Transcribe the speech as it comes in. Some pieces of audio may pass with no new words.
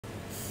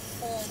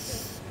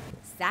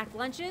Sack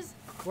lunches,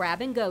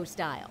 grab and go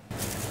style.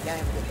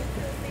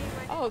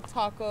 Oh,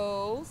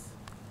 tacos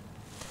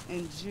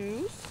and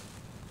juice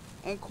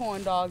and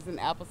corn dogs and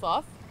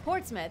applesauce.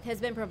 Portsmouth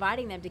has been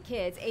providing them to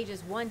kids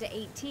ages 1 to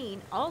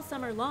 18 all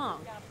summer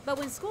long. But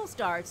when school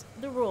starts,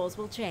 the rules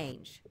will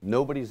change.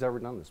 Nobody's ever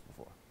done this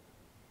before.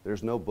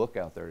 There's no book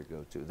out there to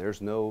go to.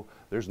 There's no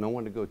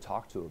one to go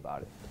talk to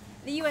about it.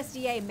 The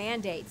USDA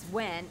mandates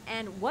when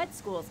and what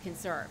schools can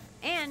serve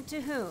and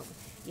to whom.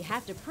 You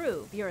have to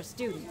prove you're a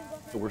student.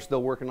 So we're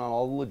still working on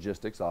all the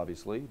logistics,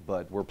 obviously,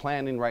 but we're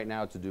planning right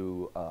now to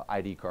do an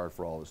ID card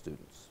for all the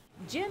students.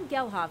 Jim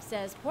Gelhoff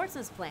says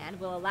Portsmouth's plan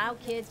will allow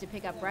kids to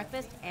pick up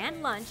breakfast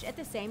and lunch at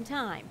the same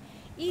time,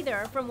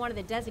 either from one of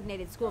the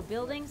designated school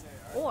buildings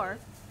or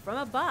from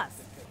a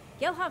bus.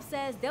 Gelhoff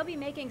says they'll be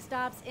making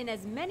stops in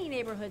as many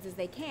neighborhoods as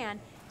they can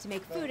to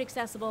make food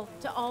accessible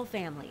to all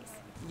families.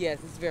 Yes,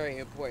 it's very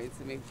important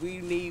to me. We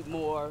need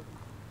more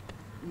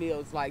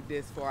meals like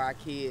this for our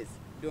kids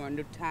during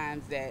the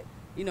times that,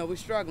 we're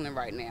struggling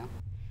right now.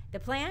 The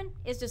plan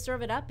is to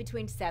serve it up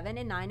between 7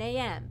 and 9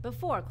 a.m.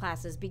 before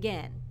classes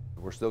begin.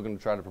 We're still going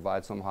to try to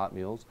provide some hot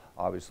meals,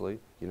 obviously,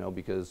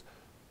 because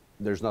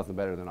there's nothing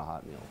better than a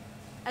hot meal.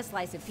 A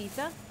slice of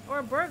pizza or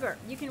a burger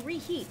you can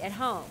reheat at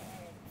home.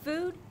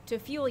 Food to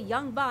fuel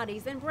young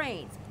bodies and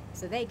brains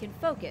so they can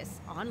focus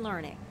on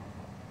learning.